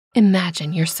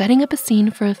Imagine you're setting up a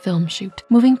scene for a film shoot,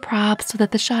 moving props so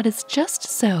that the shot is just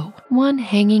so. One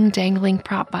hanging, dangling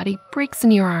prop body breaks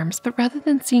in your arms, but rather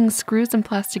than seeing screws and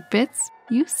plastic bits,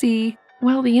 you see,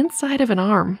 well, the inside of an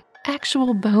arm.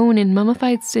 Actual bone and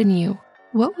mummified sinew.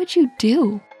 What would you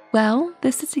do? Well,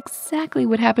 this is exactly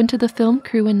what happened to the film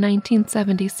crew in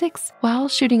 1976 while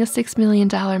shooting a $6 Million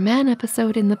Man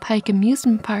episode in the Pike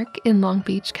Amusement Park in Long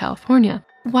Beach, California.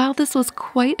 While this was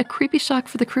quite a creepy shock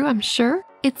for the crew, I'm sure,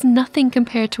 it's nothing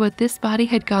compared to what this body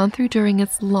had gone through during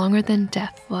its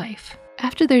longer-than-death life.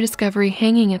 After their discovery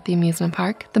hanging at the amusement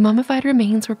park, the mummified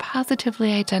remains were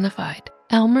positively identified.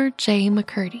 Elmer J.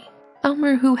 McCurdy.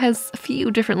 Elmer, who has a few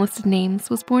different listed names,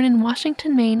 was born in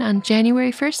Washington, Maine on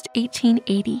January 1st,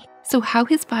 1880. So how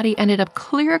his body ended up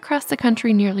clear across the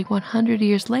country nearly 100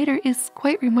 years later is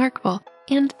quite remarkable,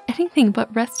 and anything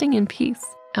but resting in peace.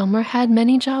 Elmer had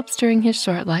many jobs during his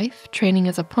short life, training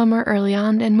as a plumber early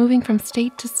on and moving from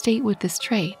state to state with this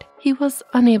trade. He was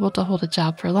unable to hold a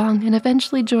job for long and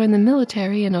eventually joined the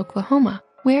military in Oklahoma,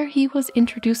 where he was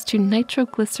introduced to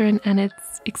nitroglycerin and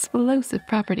its explosive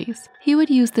properties. He would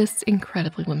use this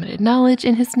incredibly limited knowledge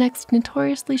in his next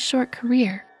notoriously short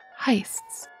career,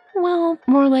 heists. Well,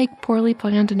 more like poorly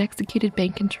planned and executed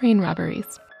bank and train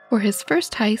robberies. For his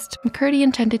first heist, McCurdy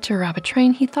intended to rob a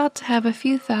train he thought to have a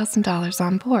few $1,000s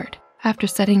on board. After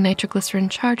setting nitroglycerin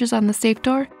charges on the safe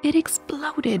door, it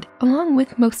exploded, along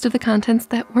with most of the contents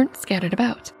that weren't scattered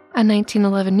about. A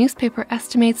 1911 newspaper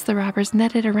estimates the robbers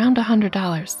netted around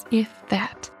 $100, if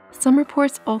that. Some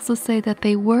reports also say that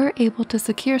they were able to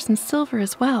secure some silver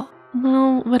as well.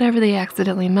 Well, whatever they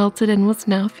accidentally melted and was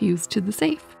now fused to the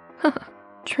safe.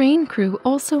 Train crew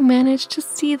also managed to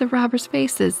see the robbers'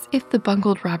 faces if the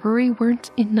bungled robbery weren't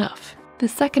enough. The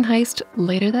second heist,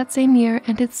 later that same year,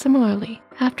 ended similarly.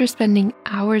 After spending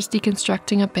hours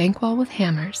deconstructing a bank wall with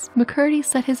hammers, McCurdy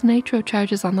set his nitro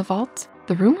charges on the vault.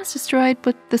 The room was destroyed,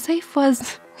 but the safe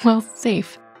was, well,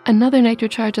 safe. Another nitro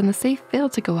charge on the safe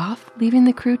failed to go off, leaving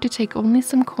the crew to take only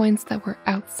some coins that were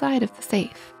outside of the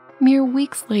safe. Mere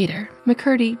weeks later,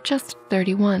 McCurdy, just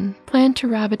 31, planned to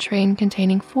rob a train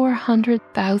containing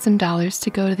 $400,000 to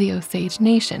go to the Osage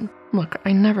Nation. Look,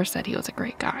 I never said he was a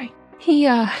great guy. He,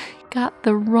 got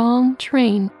the wrong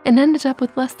train and ended up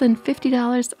with less than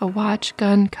 $50, a watch,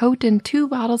 gun, coat, and 2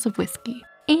 bottles of whiskey,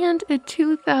 and a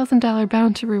 $2,000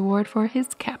 bounty reward for his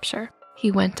capture.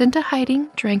 He went into hiding,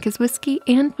 drank his whiskey,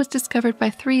 and was discovered by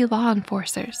 3 law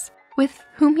enforcers, with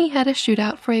whom he had a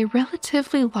shootout for a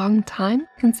relatively long time,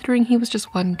 considering he was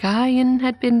just one guy and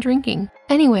had been drinking.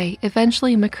 Anyway,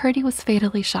 eventually McCurdy was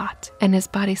fatally shot, and his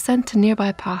body sent to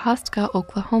nearby Pawhuska,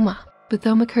 Oklahoma. But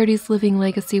though McCurdy's living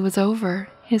legacy was over,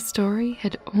 his story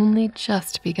had only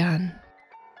just begun.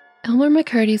 Elmer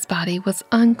McCurdy's body was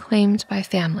unclaimed by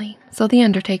family, so the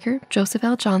undertaker, Joseph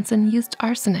L. Johnson, used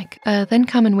arsenic, a then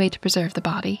common way to preserve the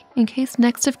body, in case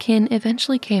next of kin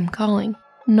eventually came calling.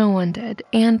 No one did,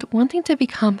 and wanting to be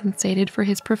compensated for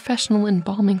his professional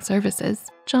embalming services,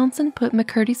 Johnson put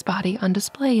McCurdy's body on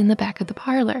display in the back of the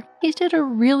parlor. He did a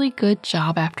really good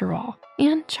job after all,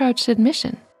 and charged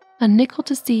admission. A nickel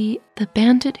to see The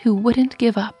Bandit Who Wouldn't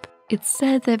Give Up. It's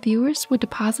said that viewers would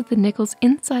deposit the nickels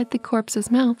inside the corpse's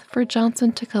mouth for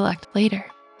Johnson to collect later.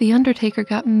 The undertaker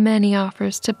got many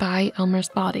offers to buy Elmer's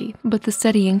body, but the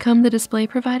steady income the display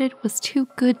provided was too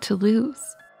good to lose.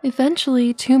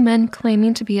 Eventually, 2 men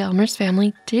claiming to be Elmer's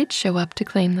family did show up to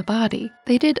claim the body.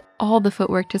 They did all the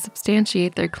footwork to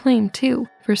substantiate their claim too,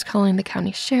 first calling the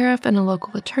county sheriff and a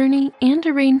local attorney, and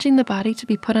arranging the body to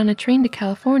be put on a train to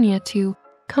California to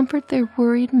comfort their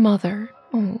worried mother.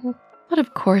 Oh. But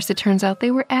of course, it turns out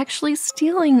they were actually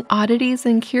stealing oddities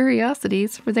and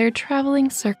curiosities for their traveling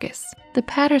circus. The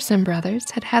Patterson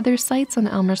brothers had had their sights on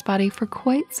Elmer's body for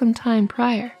quite some time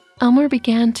prior. Elmer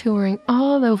began touring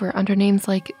all over under names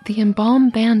like the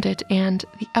Mummified Bandit and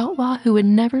the Outlaw Who Would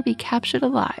Never Be Captured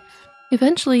Alive.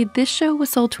 Eventually, this show was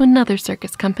sold to another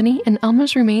circus company, and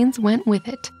Elmer's remains went with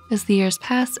it. As the years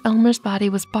passed, Elmer's body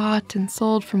was bought and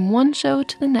sold from one show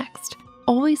to the next,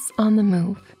 always on the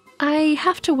move. I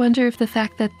have to wonder if the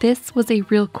fact that this was a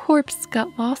real corpse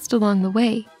got lost along the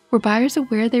way. Were buyers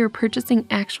aware they were purchasing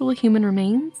actual human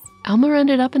remains? Elmer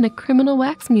ended up in a criminal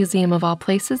wax museum of all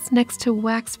places next to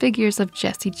wax figures of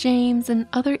Jesse James and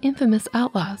other infamous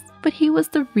outlaws, but he was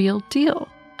the real deal.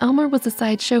 Elmer was a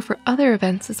sideshow for other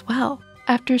events as well.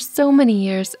 After so many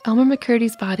years, Elmer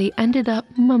McCurdy's body ended up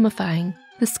mummifying,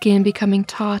 the skin becoming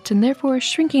taut and therefore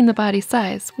shrinking the body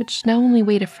size, which now only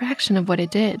weighed a fraction of what it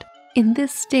did. In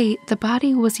this state, the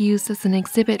body was used as an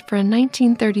exhibit for a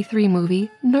 1933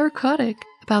 movie, Narcotic,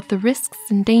 about the risks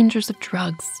and dangers of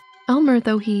drugs. Elmer,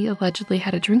 though he allegedly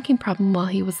had a drinking problem while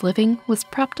he was living, was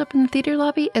propped up in the theater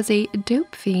lobby as a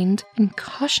dope fiend and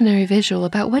cautionary visual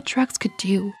about what drugs could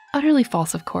do. Utterly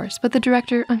false, of course, but the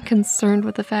director, unconcerned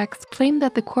with the facts, claimed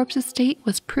that the corpse's state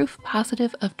was proof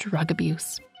positive of drug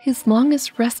abuse. His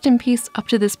longest rest in peace up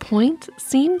to this point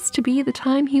seems to be the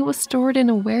time he was stored in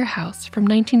a warehouse from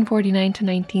 1949 to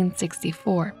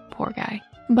 1964. Poor guy.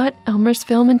 But Elmer's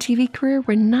film and TV career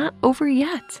were not over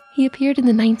yet. He appeared in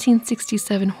the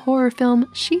 1967 horror film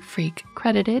She Freak,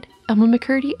 credited Elmer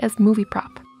McCurdy as movie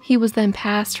prop. He was then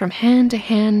passed from hand to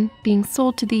hand, being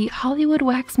sold to the Hollywood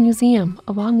Wax Museum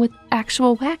along with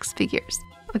actual wax figures.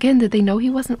 Again, did they know he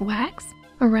wasn't wax?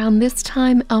 Around this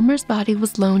time, Elmer's body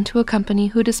was loaned to a company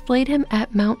who displayed him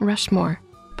at Mount Rushmore.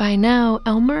 By now,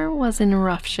 Elmer was in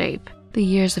rough shape. The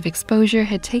years of exposure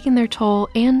had taken their toll,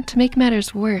 and to make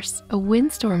matters worse, a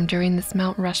windstorm during this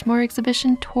Mount Rushmore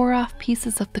exhibition tore off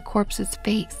pieces of the corpse's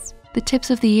face. The tips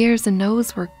of the ears and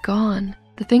nose were gone.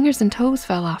 The fingers and toes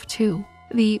fell off too.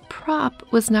 The prop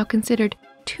was now considered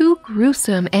too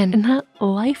gruesome and not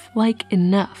lifelike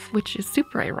enough, which is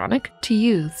super ironic, to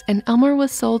use, and Elmer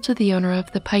was sold to the owner of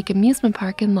the Pike Amusement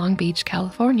Park in Long Beach,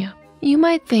 California. You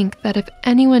might think that if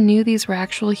anyone knew these were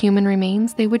actual human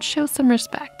remains, they would show some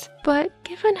respect. But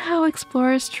given how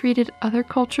explorers treated other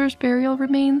cultures' burial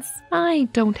remains, I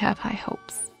don't have high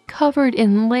hopes. Covered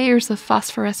in layers of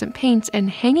phosphorescent paint and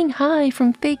hanging high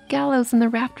from fake gallows in the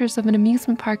rafters of an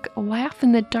amusement park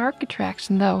laugh-in-the-dark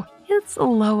attraction, though, it's a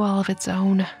low all of its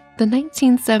own. The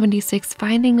 1976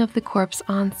 finding of the corpse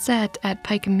on set at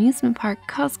Pike Amusement Park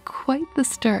caused quite the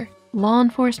stir. Law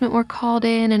enforcement were called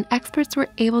in, and experts were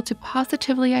able to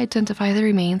positively identify the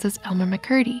remains as Elmer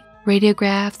McCurdy.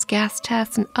 Radiographs, gas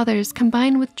tests, and others,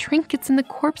 combined with trinkets in the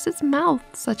corpse's mouth,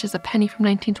 such as a penny from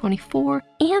 1924,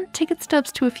 and ticket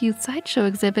stubs to a few sideshow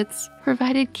exhibits,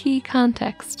 provided key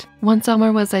context. Once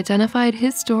Elmer was identified,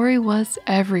 his story was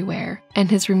everywhere,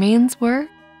 and his remains were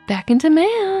back in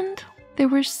demand. There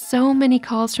were so many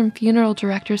calls from funeral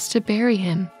directors to bury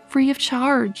him, free of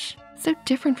charge. So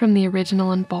different from the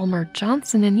original embalmer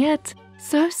Johnson, and yet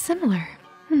so similar.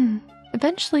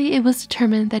 Eventually, it was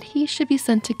determined that he should be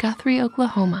sent to Guthrie,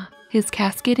 Oklahoma, his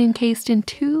casket encased in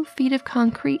 2 feet of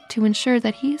concrete to ensure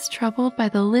that he is troubled by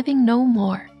the living no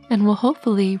more and will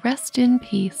hopefully rest in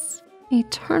peace.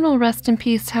 Eternal rest in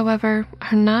peace, however,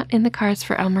 are not in the cards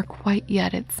for Elmer quite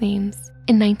yet, it seems.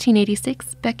 In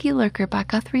 1986, Becky Lurker bought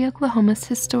Guthrie, Oklahoma's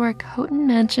historic Houghton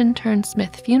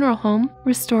Mansion-turned-Smith funeral home,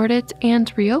 restored it,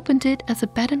 and reopened it as a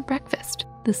bed and breakfast,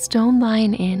 the Stone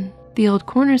Lion Inn. The old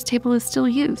corners table is still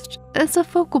used as a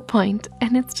focal point,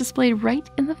 and it's displayed right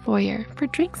in the foyer for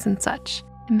drinks and such.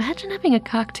 Imagine having a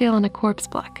cocktail on a corpse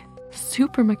block.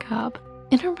 Super macabre.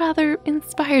 In a rather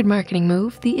inspired marketing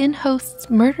move, the inn hosts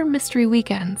murder mystery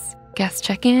weekends. Guests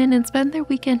check in and spend their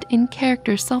weekend in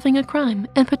character solving a crime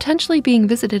and potentially being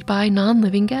visited by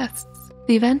non-living guests.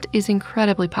 The event is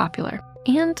incredibly popular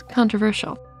and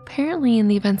controversial. Apparently, in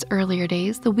the event's earlier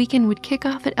days, the weekend would kick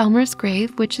off at Elmer's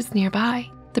grave, which is nearby.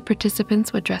 The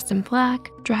participants would dress in black,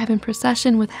 drive in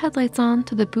procession with headlights on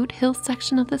to the Boot Hill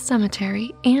section of the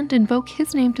cemetery, and invoke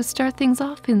his name to start things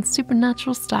off in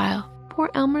supernatural style.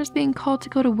 Poor Elmer's being called to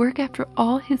go to work after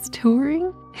all his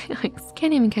touring?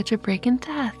 Can't even catch a break in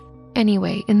death.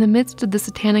 Anyway, in the midst of the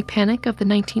satanic panic of the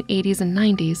 1980s and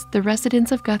 90s, the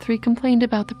residents of Guthrie complained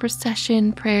about the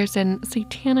procession, prayers, and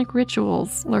satanic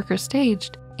rituals Lurker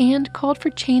staged, and called for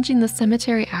changing the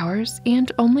cemetery hours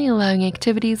and only allowing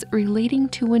activities relating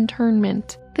to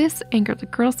internment. This angered the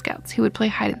Girl Scouts, who would play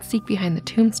hide-and-seek behind the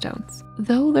tombstones.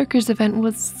 Though Lurker's event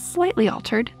was slightly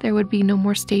altered, there would be no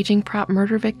more staging prop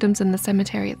murder victims in the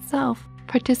cemetery itself,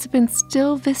 participants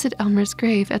still visit Elmer's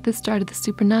grave at the start of the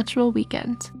supernatural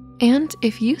weekend. And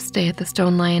if you stay at the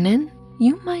Stone Lion Inn,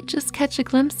 you might just catch a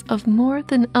glimpse of more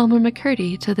than Elmer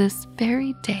McCurdy to this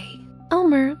very day.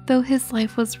 Elmer, though his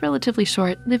life was relatively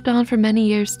short, lived on for many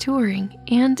years touring,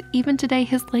 and even today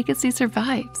his legacy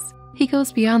survives. He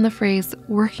goes beyond the phrase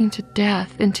working to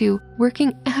death into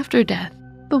working after death.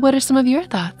 But what are some of your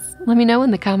thoughts? Let me know in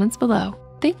the comments below.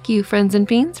 Thank you, friends and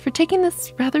fiends, for taking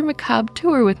this rather macabre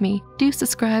tour with me. Do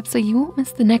subscribe so you won't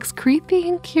miss the next creepy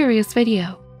and curious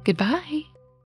video. Goodbye!